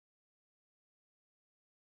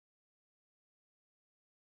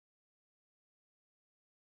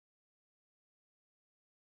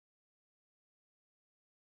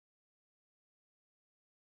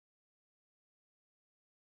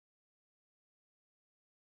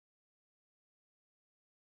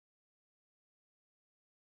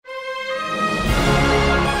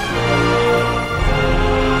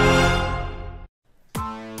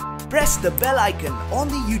press the bell icon on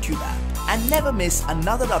the YouTube app and never miss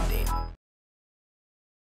another update.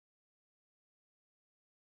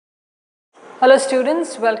 Hello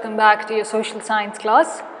students, welcome back to your social science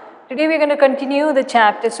class. Today we are going to continue the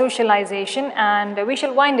chapter socialization and we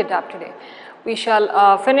shall wind it up today. We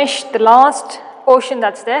shall finish the last portion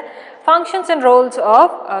that's there, functions and roles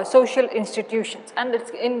of social institutions, and it's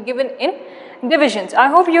given in divisions. I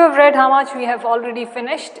hope you have read how much we have already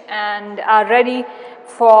finished and are ready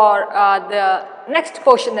for the next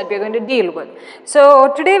portion that we are going to deal with.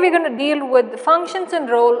 So today we are going to deal with the functions and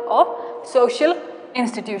role of social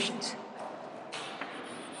institutions.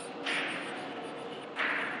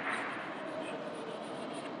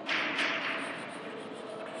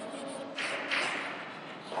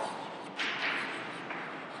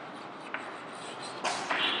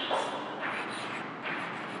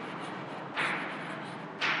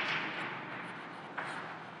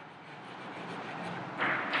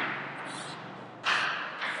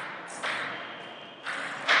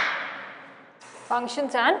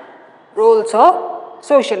 Functions and roles of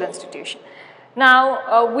social institution.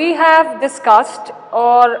 Now we have discussed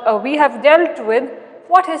or we have dealt with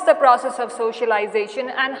what is the process of socialization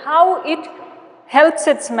and how it helps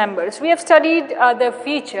its members. We have studied the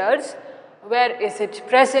features, where is it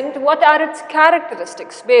present, what are its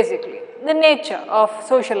characteristics, basically the nature of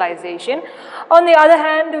socialization. On the other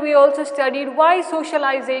hand, we also studied why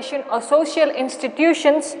socialization or social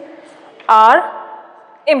institutions are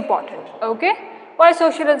important, okay? Why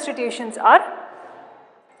social institutions are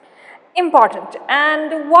important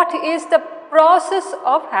and what is the process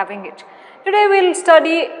of having it. Today we will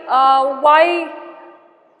study why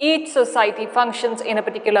each society functions in a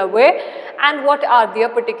particular way and what are their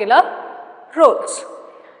particular roles.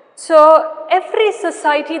 So every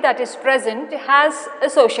society that is present has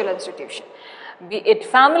a social institution, be it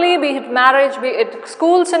family, be it marriage, be it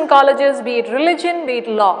schools and colleges, be it religion, be it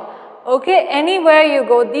law. Okay, anywhere you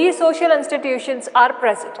go, these social institutions are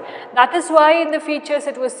present. That is why in the features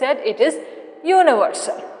it was said it is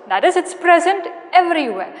universal. That is, it's present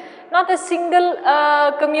everywhere. Not a single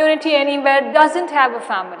community anywhere doesn't have a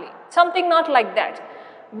family. Something not like that.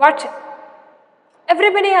 But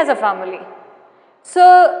everybody has a family. So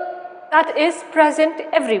that is present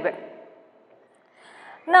everywhere.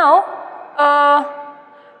 Now,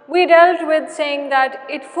 we dealt with saying that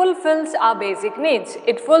it fulfills our basic needs.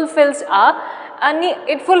 It fulfills on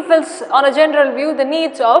a general view the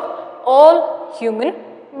needs of all human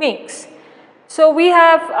beings. So we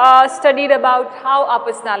have studied about how our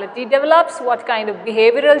personality develops, what kind of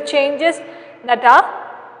behavioral changes that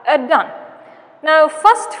are done. Now,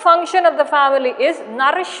 first function of the family is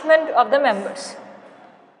nourishment of the members.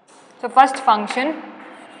 So first function,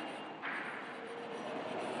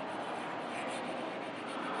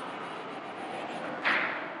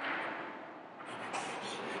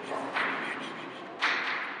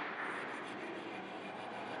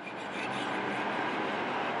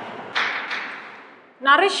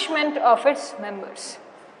 nourishment of its members.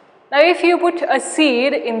 Now if you put a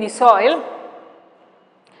seed in the soil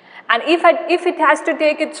and if it has to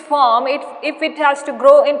take its form, if it has to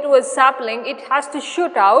grow into a sapling, it has to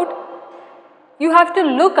shoot out, you have to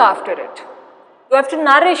look after it. You have to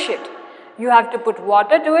nourish it. You have to put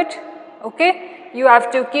water to it, okay? You have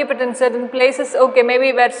to keep it in certain places, okay,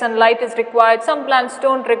 maybe where sunlight is required. Some plants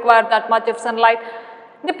don't require that much of sunlight,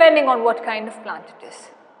 depending on what kind of plant it is.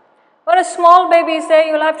 For a small baby, say,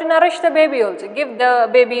 you will have to nourish the baby also. Give the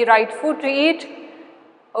baby right food to eat,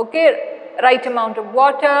 okay, right amount of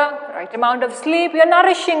water, right amount of sleep. You are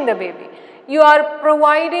nourishing the baby. You are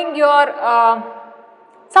providing your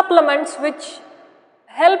supplements which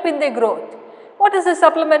help in the growth. What is the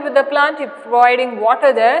supplement with the plant? You are providing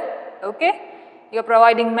water there, okay. You are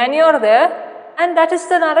providing manure there, and that is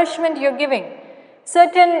the nourishment you are giving.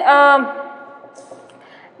 Certain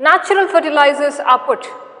natural fertilizers are put.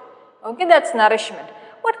 Okay, that's nourishment.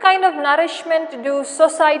 What kind of nourishment do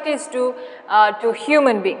societies do to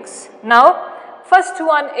human beings? Now, first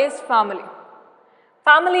one is family.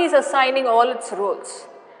 Family is assigning all its roles.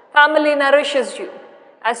 Family nourishes you.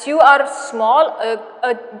 As you are small,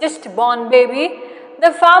 a just born baby,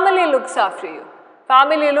 the family looks after you.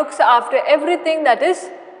 Family looks after everything that is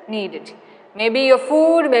needed. Maybe your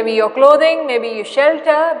food, maybe your clothing, maybe your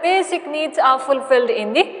shelter. Basic needs are fulfilled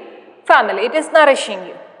in the family. It is nourishing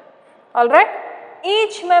you. Alright,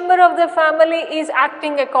 each member of the family is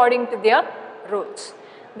acting according to their roles.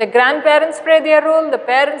 The grandparents play their role, the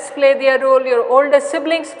parents play their role, your older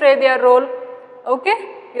siblings play their role, okay?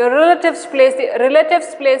 Your relatives play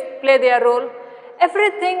their role.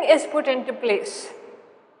 Everything is put into place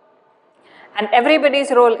and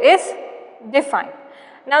everybody's role is defined.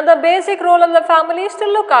 Now the basic role of the family is to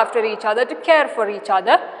look after each other, to care for each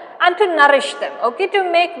other and to nourish them, okay,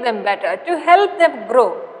 to make them better, to help them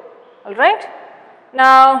grow, alright.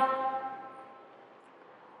 Now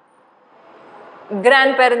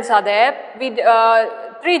grandparents are there, we,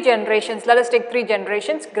 3 generations, let us take 3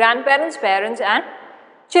 generations, grandparents, parents and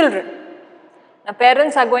children. Now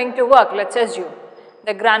parents are going to work, let's assume.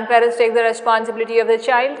 The grandparents take the responsibility of the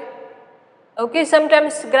child. Okay,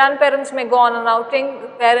 sometimes grandparents may go on an outing,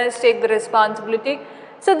 parents take the responsibility.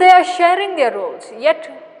 So they are sharing their roles,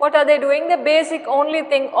 yet what are they doing? The basic only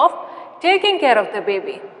thing of taking care of the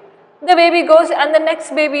baby. The baby goes and the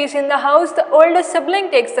next baby is in the house, the older sibling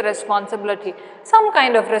takes the responsibility, some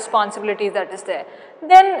kind of responsibility that is there.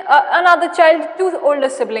 Then another child, 2 older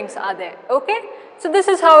siblings are there, okay. So this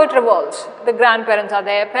is how it revolves. The grandparents are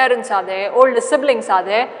there, parents are there, older siblings are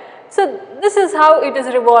there. So this is how it is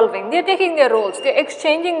revolving. They are taking their roles, they are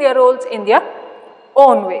exchanging their roles in their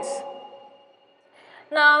own ways.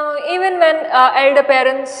 Now even when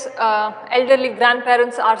elderly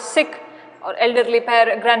grandparents are sick, or elderly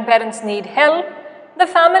grandparents need help, the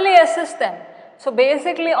family assists them. So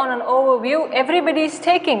basically on an overview, everybody is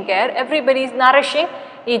taking care, everybody is nourishing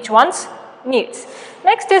each one's needs.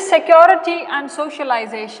 Next is security and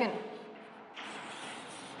socialization.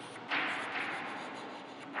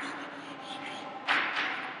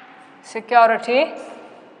 Security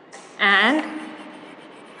and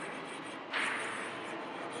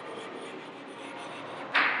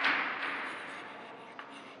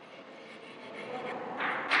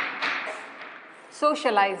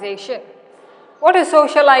socialization. What is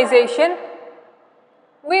socialization?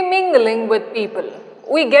 We mingling with people,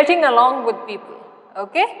 we getting along with people,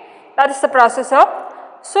 okay. That is the process of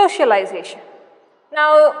socialization.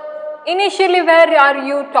 Now initially where are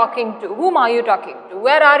you talking to? Whom are you talking to?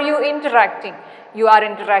 Where are you interacting? You are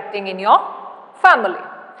interacting in your family.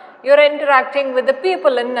 You are interacting with the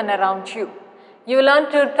people in and around you. You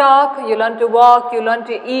learn to talk, you learn to walk, you learn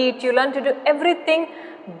to eat, you learn to do everything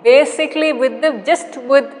basically with just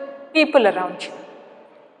with people around you.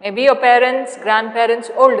 Maybe your parents, grandparents,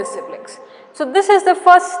 older siblings. So this is the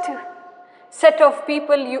first set of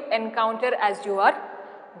people you encounter as you are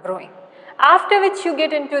growing. After which you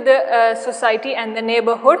get into the society and the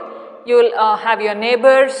neighborhood. You will have your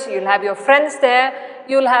neighbors, you will have your friends there,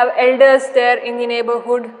 you will have elders there in the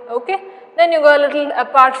neighborhood, okay. Then you go a little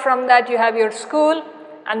apart from that, you have your school,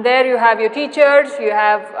 and there you have your teachers, you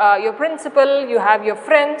have your principal, you have your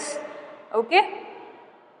friends, okay.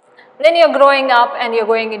 Then you are growing up and you are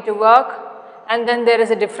going into work, and then there is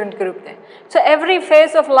a different group there. So every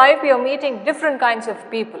phase of life you are meeting different kinds of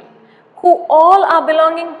people who all are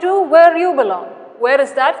belonging to where you belong. Where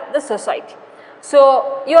is that? The society.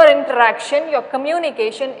 So your interaction, your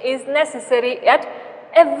communication is necessary at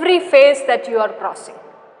every phase that you are crossing.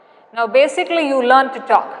 Now basically you learn to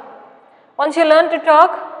talk. Once you learn to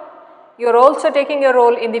talk, you are also taking a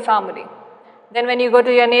role in the family. Then when you go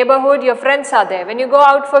to your neighborhood, your friends are there. When you go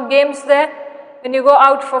out for games there, when you go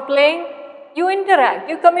out for playing, you interact,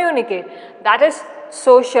 you communicate. That is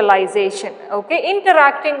socialization, okay,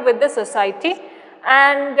 interacting with the society,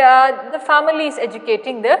 and the family is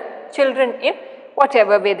educating the children in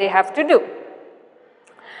whatever way they have to do.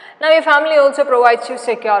 Now your family also provides you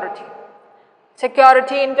security.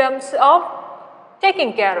 Security in terms of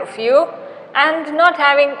taking care of you and not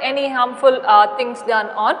having any harmful things done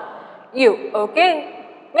on you, okay,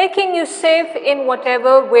 making you safe in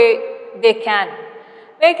whatever way they can,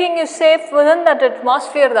 making you safe within that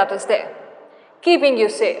atmosphere that is there, keeping you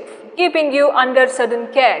safe, keeping you under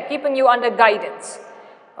certain care, keeping you under guidance,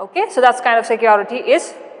 okay. So that's kind of security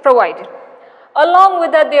is provided. Along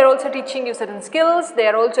with that, they are also teaching you certain skills, they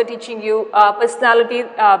are also teaching you personality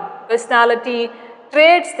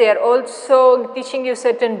traits, they are also teaching you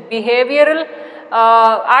certain behavioral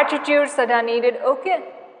attitudes that are needed, okay.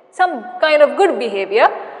 Some kind of good behavior,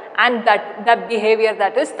 and that behavior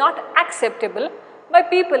that is not acceptable by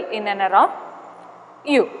people in and around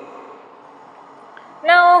you.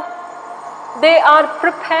 Now they are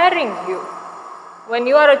preparing you. When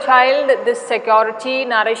you are a child, this security,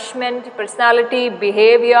 nourishment, personality,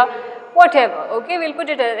 behavior, whatever, okay, we'll put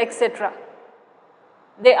it as etc.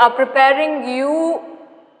 They are preparing you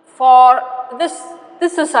for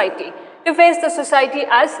this society, to face the society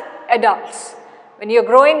as adults. When you are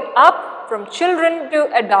growing up from children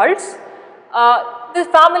to adults, the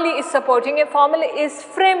family is supporting you, family is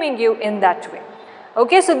framing you in that way.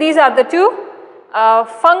 Okay, so these are the two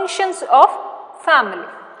functions of family.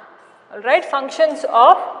 Alright, functions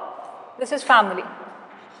of, this is family.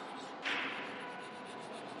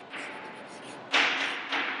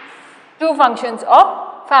 Two functions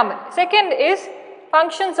of family. Second is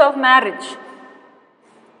Functions of marriage.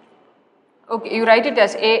 Okay, you write it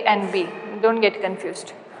as A and B. Don't get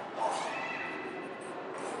confused.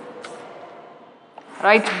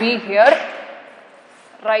 Write B here.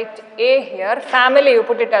 Write A here. Family you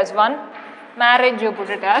put it as 1. Marriage you put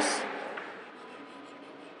it as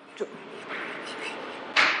 2.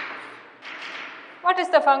 What is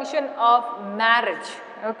the function of marriage?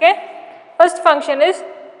 Okay. First function is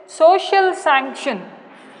social sanction.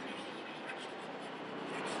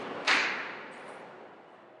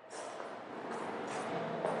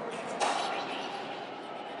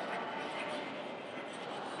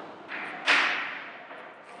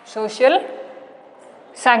 Social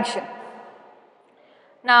sanction.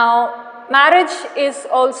 Now, marriage is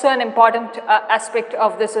also an important aspect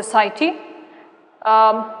of the society.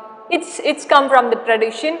 It's come from the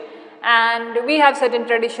tradition, and we have certain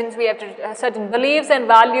traditions, we have certain beliefs and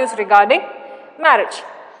values regarding marriage.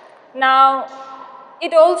 Now,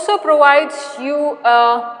 it also provides you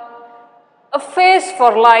a phase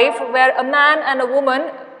for life where a man and a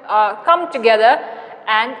woman come together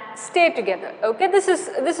and stay together. Okay, this is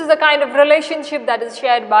the kind of relationship that is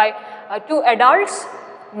shared by two adults,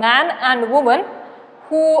 man and woman,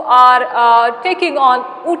 who take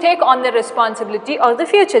on the responsibility of the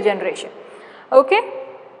future generation. Okay,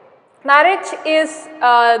 marriage is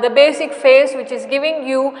the basic phase which is giving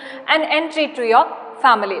you an entry to your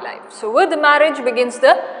family life. So with the marriage begins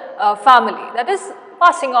the family, that is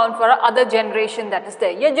passing on for other generation that is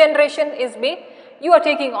there. Your generation is you are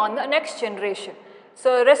taking on the next generation.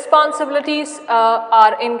 So responsibilities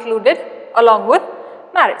are included along with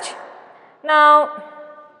marriage. Now,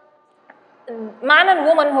 man and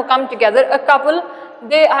woman who come together, a couple,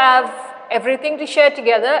 they have everything to share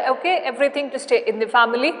together, okay, everything to stay in the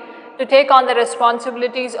family, to take on the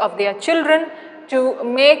responsibilities of their children, to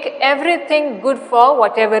make everything good for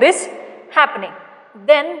whatever is happening.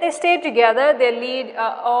 Then they stay together, they lead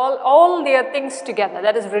all their things together,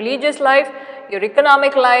 that is religious life, your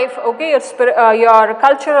economic life, okay, your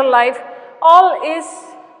cultural life, all is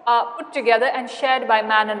put together and shared by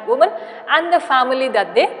man and woman and the family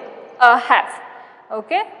that they have.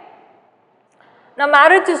 Okay. Now,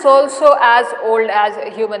 marriage is also as old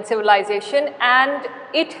as human civilization, and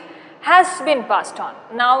it has been passed on.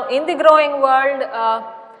 Now, in the growing world,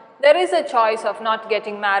 there is a choice of not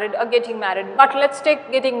getting married or getting married, but let's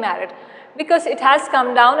take getting married because it has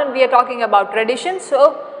come down, and we are talking about tradition.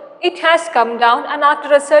 So it has come down, and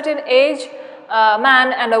after a certain age,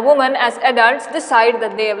 man and a woman as adults decide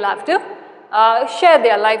that they will have to share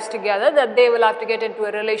their lives together, that they will have to get into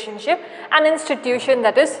a relationship, an institution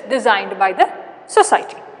that is designed by the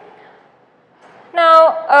society.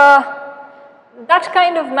 Now, that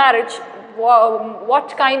kind of marriage,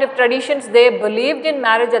 what kind of traditions they believed in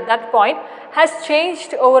marriage at that point has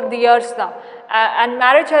changed over the years now, and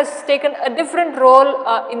marriage has taken a different role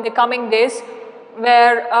in the coming days,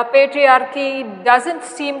 where patriarchy doesn't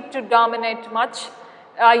seem to dominate much,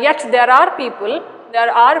 yet there are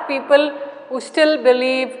people who still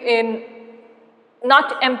believe in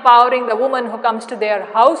not empowering the woman who comes to their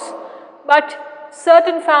house, but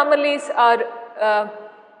certain families are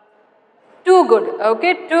too good,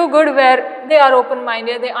 okay, too good, where they are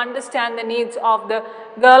open-minded, they understand the needs of the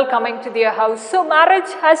girl coming to their house. So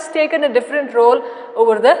marriage has taken a different role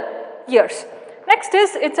over the years. Next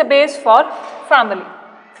is, it's a base for family.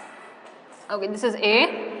 Okay, this is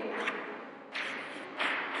A.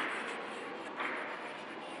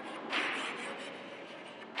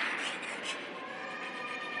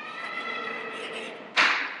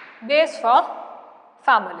 Base for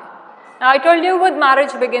family. Now, I told you with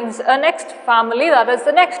marriage begins a next family, that is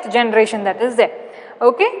the next generation that is there.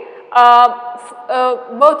 Okay,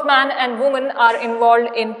 both man and woman are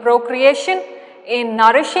involved in procreation, in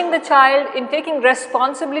nourishing the child, in taking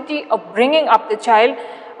responsibility of bringing up the child.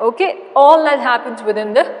 Okay, all that happens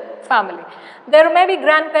within the family. There may be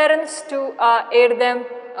grandparents to aid them.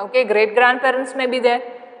 Okay, great grandparents may be there,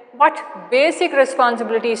 but basic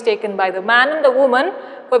responsibility is taken by the man and the woman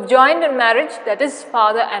who have joined in marriage, that is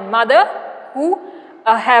father and mother, who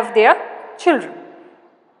have their children.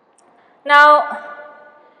 Now,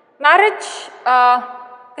 marriage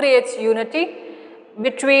creates unity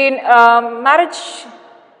between marriage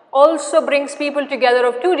also brings people together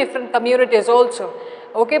of two different communities also,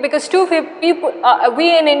 okay, because two people,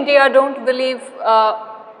 we in India don't believe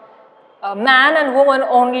man and woman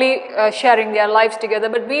only sharing their lives together,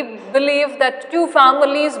 but we believe that two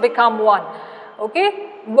families become one, okay,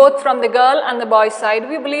 both from the girl and the boy's side.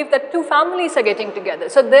 We believe that two families are getting together,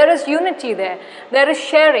 so there is unity there, there is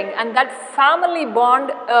sharing, and that family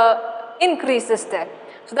bond increases there.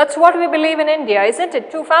 So that's what we believe in India, isn't it?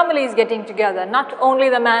 Two families getting together, not only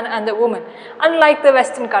the man and the woman, unlike the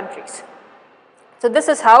Western countries. So this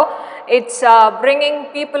is how it's bringing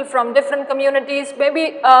people from different communities.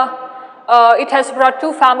 Maybe it has brought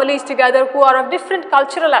two families together who are of different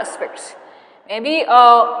cultural aspects. Maybe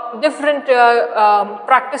different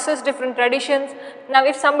practices, different traditions. Now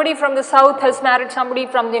if somebody from the south has married somebody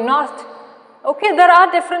from the north, okay, there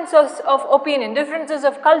are differences of opinion, differences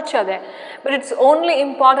of culture there, but it's only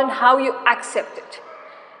important how you accept it,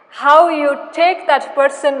 how you take that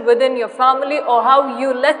person within your family, or how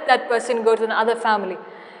you let that person go to another family.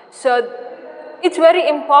 So it's very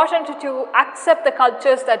important to accept the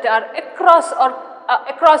cultures that are across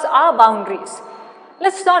our boundaries.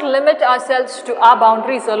 Let's not limit ourselves to our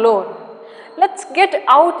boundaries alone. Let's get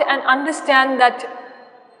out and understand that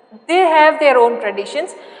they have their own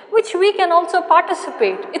traditions, which we can also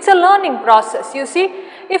participate. It's a learning process. You see,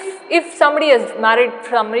 if somebody has married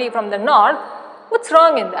somebody from the north, what's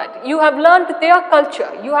wrong in that? You have learned their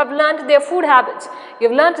culture, you have learned their food habits, you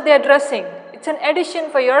have learned their dressing. It's an addition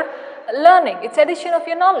for your learning, it's addition of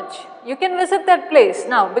your knowledge. You can visit that place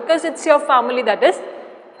now because it's your family that is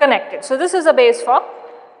connected. So this is a base for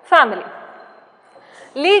family.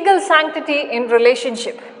 Legal sanctity in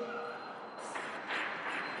relationship.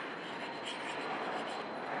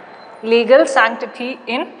 Legal sanctity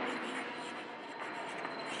in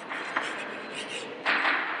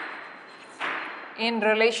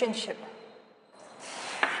relationship.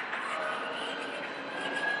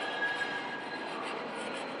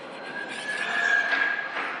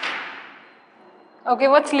 Okay,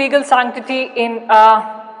 what's legal sanctity in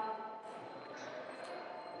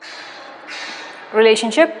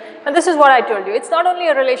relationship? And this is what I told you. It's not only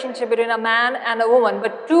a relationship between a man and a woman,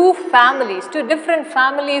 but two families, two different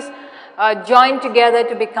families join together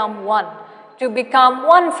to become one. To become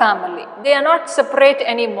one family. They are not separate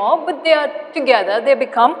anymore, but they are together, they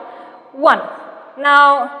become one.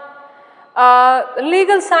 Now,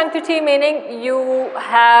 legal sanctity meaning you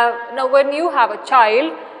have, now when you have a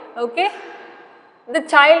child, okay, the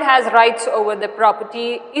child has rights over the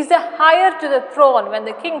property, is the heir to the throne when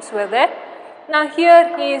the kings were there. Now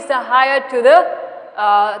here he is the heir to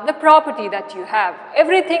the property that you have.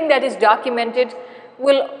 Everything that is documented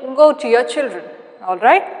will go to your children, all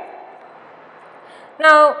right?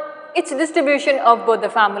 Now, it's distribution of both the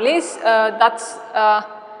families, that's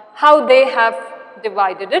how they have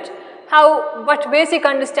divided it. But basic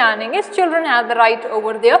understanding is children have the right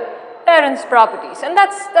over their parents' properties, and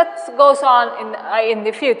that goes on in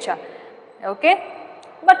the future, okay?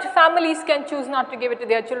 But families can choose not to give it to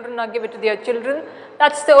their children or give it to their children.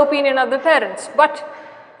 That's the opinion of the parents. But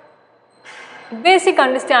basic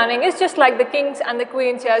understanding is just like the kings and the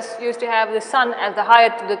queens used to have the son as the heir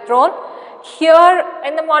to the throne. Here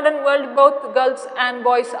in the modern world, both girls and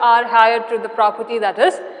boys are hired to the property that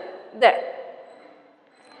is there.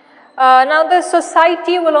 Now the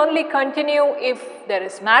society will only continue if there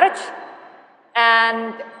is marriage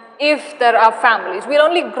and if there are families. We'll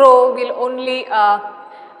only grow, we'll only,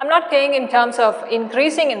 I'm not saying in terms of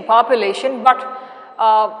increasing in population, but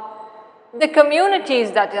the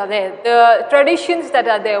communities that are there, the traditions that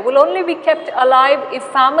are there will only be kept alive if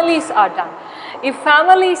families are done. If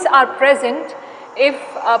families are present, if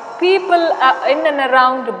people in and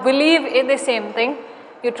around believe in the same thing,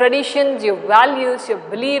 your traditions, your values, your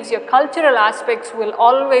beliefs, your cultural aspects will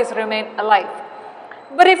always remain alive.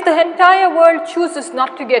 But if the entire world chooses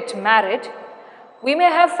not to get married, we may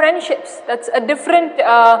have friendships. That's a different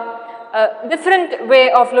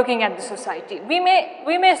way of looking at the society. We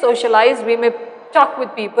may socialize, we may talk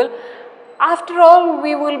with people. After all,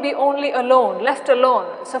 we will be only alone, left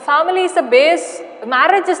alone. So family is the base,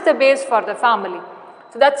 marriage is the base for the family.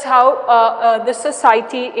 So that's how the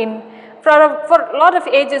society for a lot of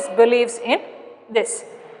ages believes in this.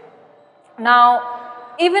 Now,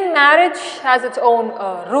 even marriage has its own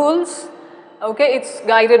rules. Okay, it's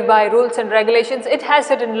guided by rules and regulations. It has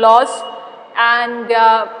certain laws, and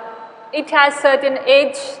it has certain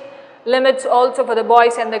age limits also for the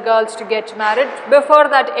boys and the girls to get married. Before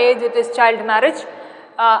that age, it is child marriage,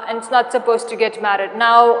 and it's not supposed to get married.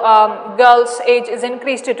 Now, girls' age is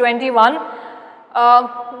increased to 21,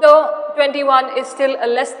 though 21 is still a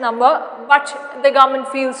less number, but the government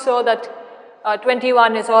feels so that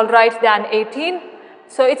 21 is all right than 18.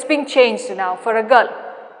 So it's being changed now for a girl.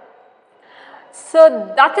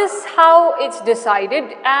 So that is how it's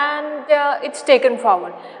decided, and it's taken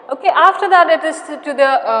forward. Okay, after that it is to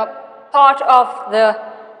the thought of the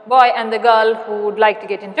boy and the girl who would like to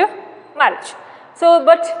get into marriage. So,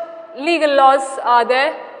 but legal laws are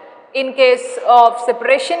there in case of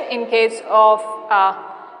separation, in case of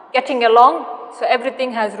getting along. so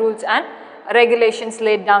everything has rules and regulations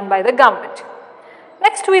laid down by the government.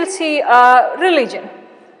 Next we will see religion.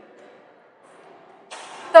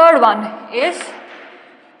 Third one is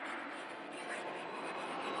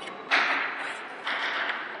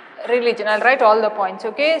religion. I will write all the points,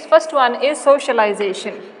 okay. First one is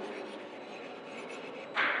socialization.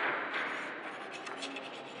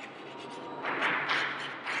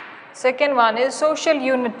 Second one is social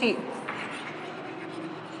unity.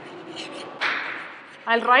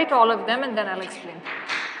 I will write all of them and then I will explain.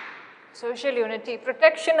 Social unity,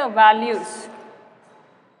 protection of values.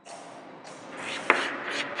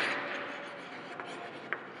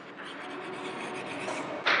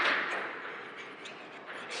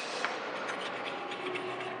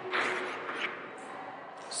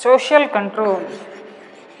 Social control.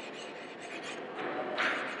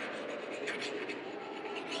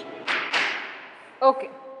 Okay.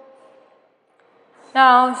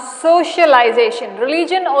 Now, socialization.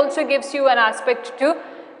 Religion also gives you an aspect to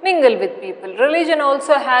mingle with people. Religion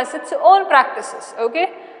also has its own practices,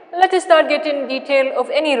 okay. Let us not get in detail of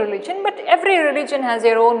any religion, but every religion has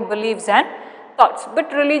their own beliefs and thoughts.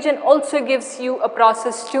 But religion also gives you a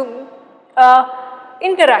process to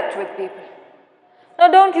interact with people. Now,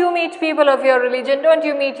 don't you meet people of your religion, don't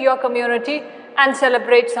you meet your community and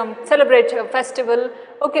celebrate a festival,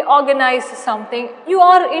 okay, organize something. You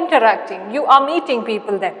are interacting, you are meeting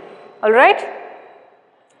people there, alright.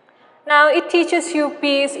 Now, it teaches you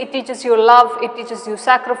peace, it teaches you love, it teaches you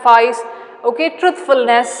sacrifice, okay,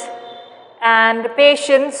 truthfulness and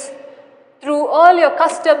patience through all your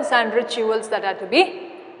customs and rituals that are to be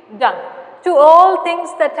done. To all things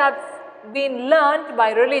that have been learned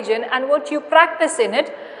by religion and what you practice in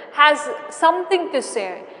it has something to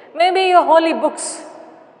say. Maybe your holy books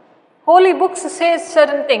say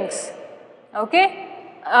certain things, okay.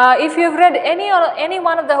 If you have read any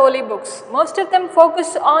one of the holy books, most of them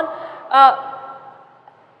focus on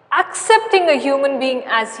accepting a human being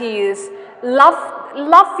as he is,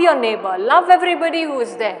 love your neighbor, love everybody who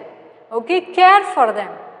is there, okay, care for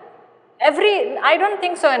them. I don't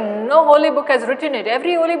think so, and no holy book has written it.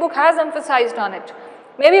 Every holy book has emphasized on it.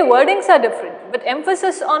 Maybe wordings are different, but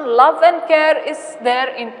emphasis on love and care is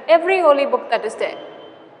there in every holy book that is there.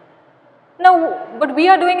 Now, but we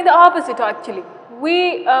are doing the opposite actually.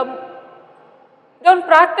 We don't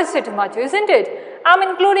practice it much, isn't it? I'm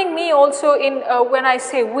including me also in when I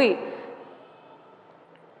say we.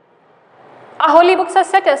 Our holy books are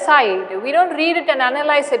set aside. We don't read it and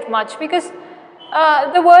analyze it much because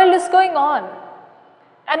the world is going on.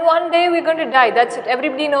 And one day we're going to die, that's it.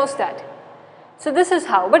 Everybody knows that. So this is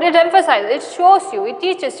how, but it emphasizes, it shows you, it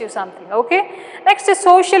teaches you something, okay. Next is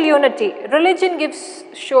social unity. Religion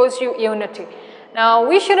shows you unity. Now,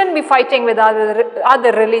 we shouldn't be fighting with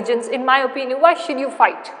other religions, in my opinion. Why should you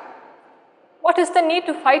fight? What is the need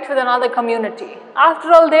to fight with another community?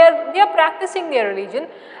 After all, they are practicing their religion.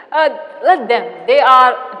 Let them. They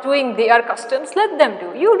are doing their customs. Let them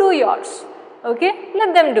do. You do yours. Okay?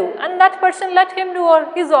 Let them do. And that person, let him do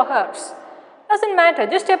his or hers. Doesn't matter.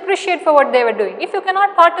 Just appreciate for what they were doing. If you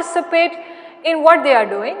cannot participate in what they are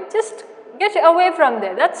doing, just get away from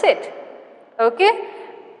there. That's it. Okay?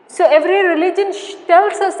 So every religion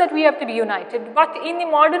tells us that we have to be united. But in the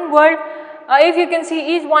modern world, if you can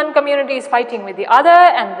see, each one community is fighting with the other,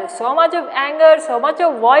 and there's so much of anger, so much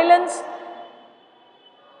of violence.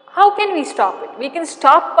 How can we stop it? We can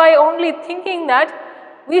stop by only thinking that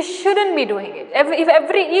we shouldn't be doing it.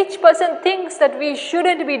 If each person thinks that we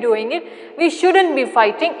shouldn't be doing it, we shouldn't be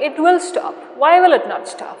fighting, it will stop. Why will it not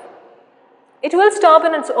stop? It will stop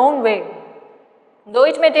in its own way. Though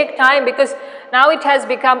it may take time, because now it has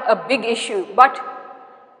become a big issue, but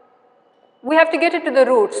we have to get it to the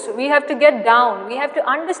roots. We have to get down. We have to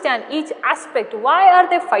understand each aspect. Why are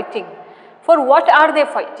they fighting? For what are they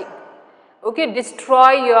fighting? Okay,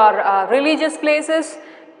 destroy your religious places,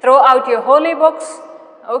 throw out your holy books,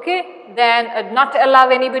 okay, then not allow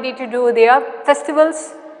anybody to do their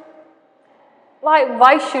festivals.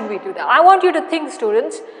 Why should we do that? I want you to think,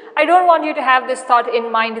 students. I don't want you to have this thought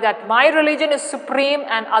in mind that my religion is supreme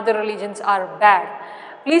and other religions are bad.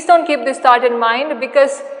 Please don't keep this thought in mind,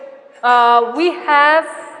 because we have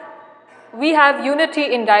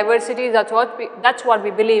unity in diversity. That's what we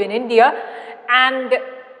believe in India, and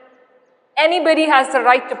anybody has the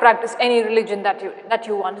right to practice any religion that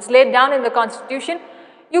you want. It's laid down in the Constitution.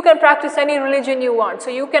 You can practice any religion you want. So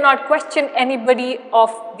you cannot question anybody of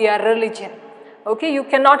their religion. Okay, you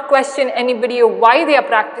cannot question anybody of why they are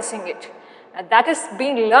practicing it. And that is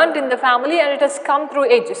being learned in the family, and it has come through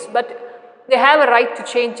ages. But they have a right to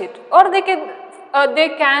change it, or they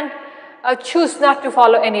can choose not to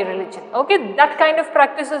follow any religion. Okay, that kind of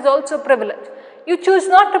practice is also prevalent. You choose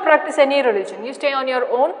not to practice any religion. You stay on your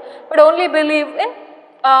own, but only believe in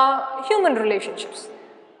human relationships.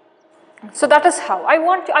 So that is how. I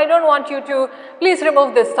don't want you to, please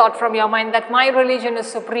remove this thought from your mind that my religion is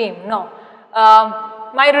supreme. No.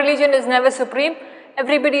 My religion is never supreme.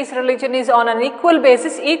 Everybody's religion is on an equal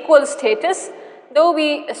basis, equal status. Though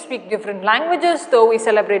we speak different languages, though we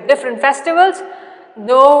celebrate different festivals,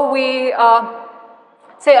 though we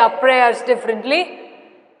say our prayers differently,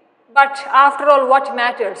 but after all, what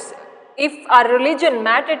matters? If our religion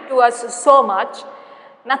mattered to us so much,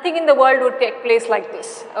 nothing in the world would take place like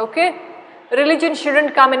this, okay? Religion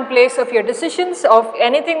shouldn't come in place of your decisions, of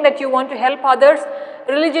anything that you want to help others.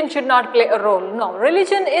 Religion should not play a role. No,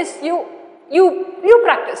 religion is you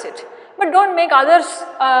practice it, but don't make others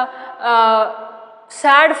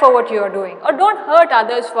sad for what you are doing, or don't hurt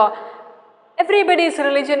others for. Everybody's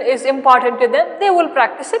religion is important to them. They will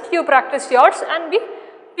practice it. You practice yours and be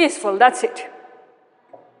peaceful. That's it.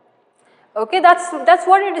 Okay, that's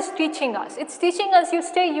what it is teaching us. It's teaching us you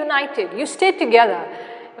stay united. You stay together.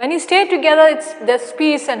 When you stay together, there's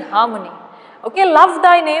peace and harmony. Okay, love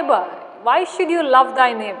thy neighbor. Why should you love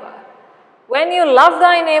thy neighbor? When you love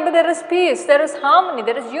thy neighbor, there is peace, there is harmony,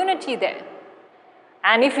 there is unity there.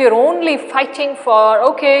 And if you're only fighting for,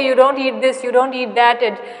 okay, you don't eat this, you don't eat that,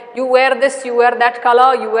 and you wear this, you wear that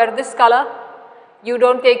color, you wear this color, you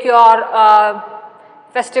don't take your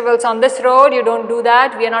festivals on this road, you don't do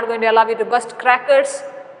that, we are not going to allow you to bust crackers.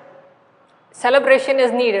 Celebration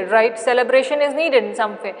is needed, right? Celebration is needed in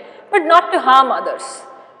some way, but not to harm others.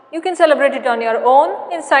 You can celebrate it on your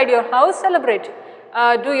own, inside your house, celebrate.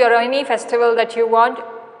 Do your any festival that you want,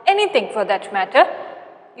 anything for that matter.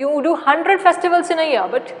 You do 100 festivals in a year,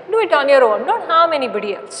 but do it on your own. Don't harm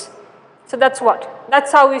anybody else. So that's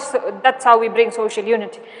how we bring social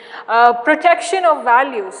unity. Protection of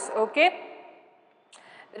values. Okay.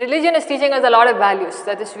 Religion is teaching us a lot of values.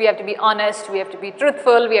 That is, we have to be honest, we have to be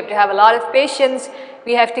truthful, we have to have a lot of patience,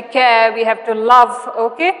 we have to care, we have to love.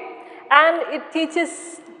 Okay, and it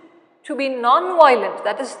teaches to be non-violent.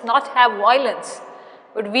 That is, not have violence,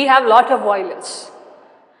 but we have a lot of violence.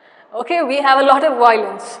 Okay, we have a lot of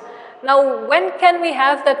violence. Now, when can we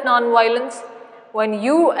have that non-violence? When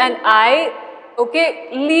you and I, okay,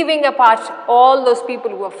 leaving apart all those people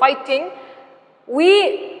who are fighting,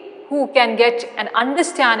 we who can get and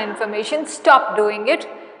understand information, stop doing it.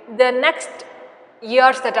 The next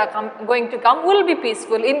years that are going to come will be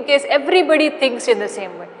peaceful in case everybody thinks in the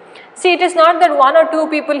same way. See, it is not that one or two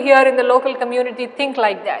people here in the local community think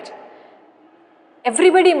like that.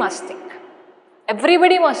 Everybody must think.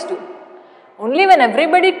 Everybody must do. Only when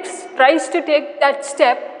everybody tries to take that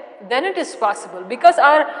step, then it is possible, because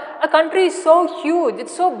our country is so huge,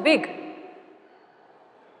 it's so big.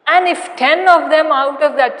 And if 10 of them out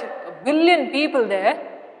of that billion people there,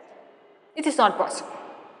 it is not possible.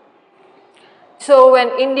 So when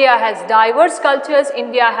India has diverse cultures,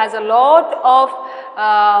 India has a lot of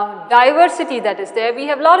diversity that is there. We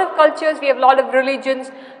have a lot of cultures, we have a lot of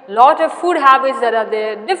religions, lot of food habits that are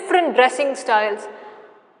there, different dressing styles.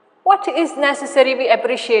 What is necessary, we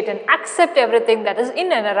appreciate and accept everything that is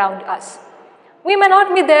in and around us. We may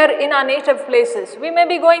not be there in our native places. We may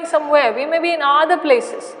be going somewhere. We may be in other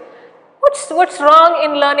places. What's wrong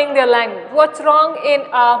in learning their language? What's wrong in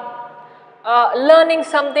learning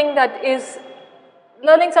something that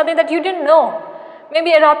you didn't know?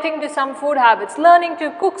 Maybe adopting to some food habits, learning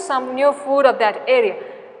to cook some new food of that area.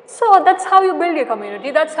 So that's how you build your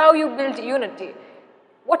community. That's how you build unity.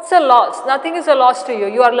 What's a loss? Nothing is a loss to you.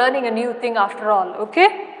 You are learning a new thing after all, okay?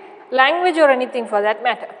 Language or anything for that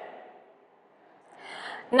matter.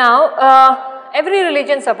 Now, every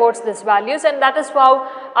religion supports these values, and that is how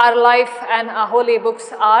our life and our holy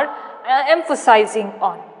books are emphasizing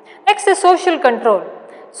on. Next is social control.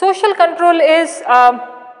 Social control is,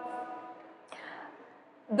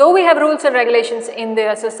 though we have rules and regulations in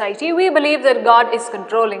the society, we believe that God is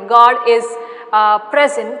controlling. God is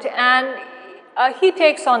present, and He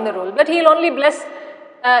takes on the rule, but He'll only bless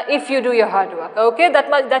if you do your hard work, okay?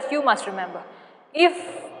 That you must remember.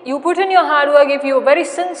 If you put in your hard work, if you are very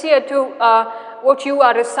sincere to what you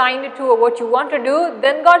are assigned to or what you want to do,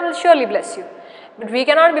 then God will surely bless you. But we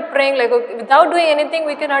cannot be praying like, okay, without doing anything,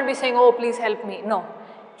 we cannot be saying, oh, please help me. No,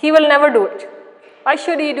 He will never do it. Why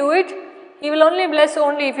should He do it? He will only bless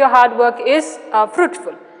only if your hard work is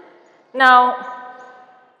fruitful. Now,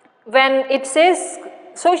 when it says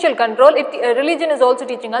social control, religion is also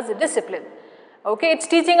teaching us discipline. Okay, it's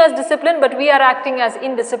teaching us discipline, but we are acting as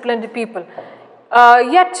indisciplined people.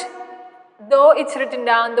 Yet, though it's written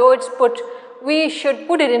down, though it's put, we should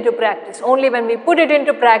put it into practice. Only when we put it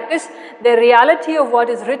into practice, the reality of what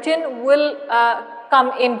is written will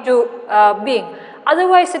come into being.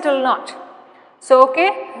 Otherwise, it will not. So,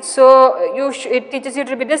 okay, so it teaches you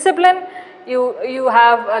to be disciplined. You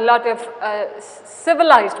have a lot of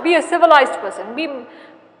civilized, be a civilized person, be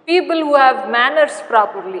people who have manners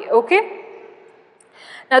properly, okay.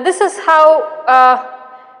 Now this is how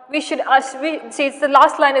we should see, it's the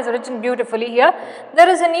last line is written beautifully here. There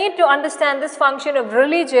is a need to understand this function of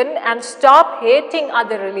religion and stop hating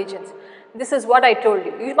other religions. This is what I told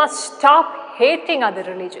you. You must stop hating other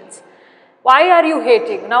religions. Why are you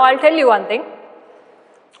hating? Now I'll tell you one thing.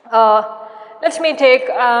 Let me take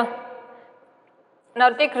now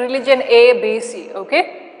take religion A, B, C,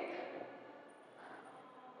 okay.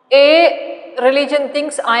 A religion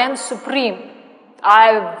thinks I am supreme,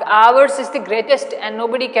 ours is the greatest and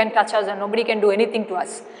nobody can touch us and nobody can do anything to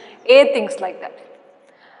us. A thinks like that.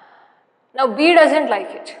 Now B doesn't like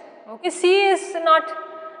it, okay. C is not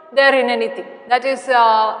there in anything, that is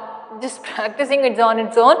just practicing it on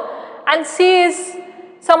its own, and C is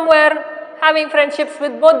somewhere having friendships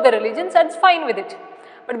with both the religions, that's fine with it.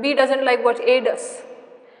 But B doesn't like what A does.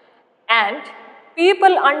 And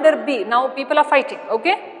people under B, now people are fighting,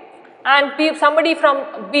 okay. And somebody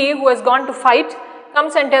from B who has gone to fight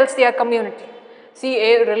comes and tells their community,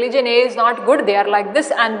 see, religion A is not good, they are like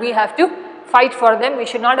this and we have to fight for them, we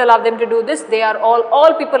should not allow them to do this, they are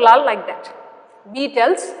all people are like that. B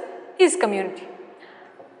tells his community.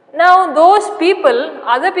 Now those people,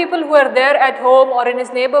 other people who are there at home or in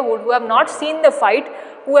his neighborhood who have not seen the fight,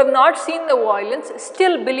 who have not seen the violence,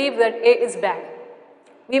 still believe that A is bad.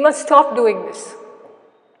 We must stop doing this.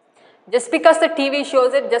 Just because the TV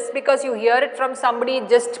shows it, just because you hear it from somebody,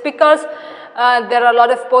 just because there are a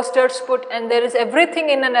lot of posters put and there is everything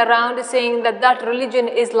in and around saying that that religion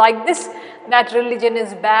is like this, that religion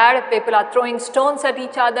is bad, people are throwing stones at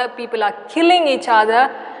each other, people are killing each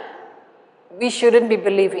other, we shouldn't be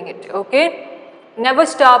believing it, okay. Never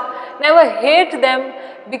stop, never hate them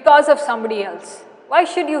because of somebody else. Why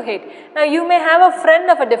should you hate? Now you may have a friend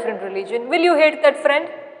of a different religion, will you hate that friend?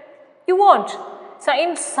 You won't. So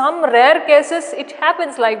in some rare cases it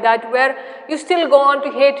happens like that, where you still go on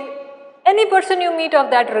to hate any person you meet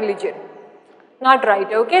of that religion. Not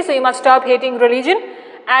right, okay. So you must stop hating religion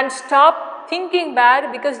and stop thinking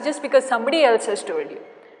bad just because somebody else has told you.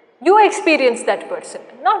 You experience that person.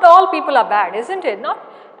 Not all people are bad, isn't it? Not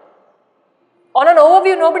on an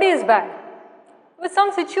overview, nobody is bad. But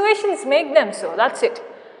some situations make them so, that's it,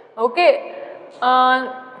 okay.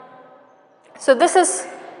 So this is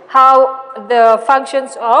how the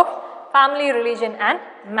functions of family, religion and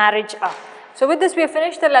marriage are. So with this we have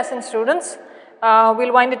finished the lesson, students.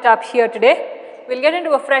 We'll wind it up here today. We'll get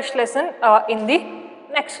into a fresh lesson in the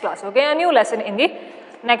next class, okay, a new lesson in the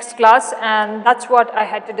next class, and that's what I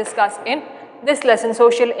had to discuss in this lesson,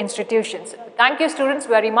 social institutions. Thank you students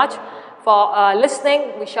very much for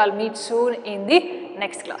listening. We shall meet soon in the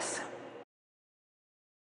next class.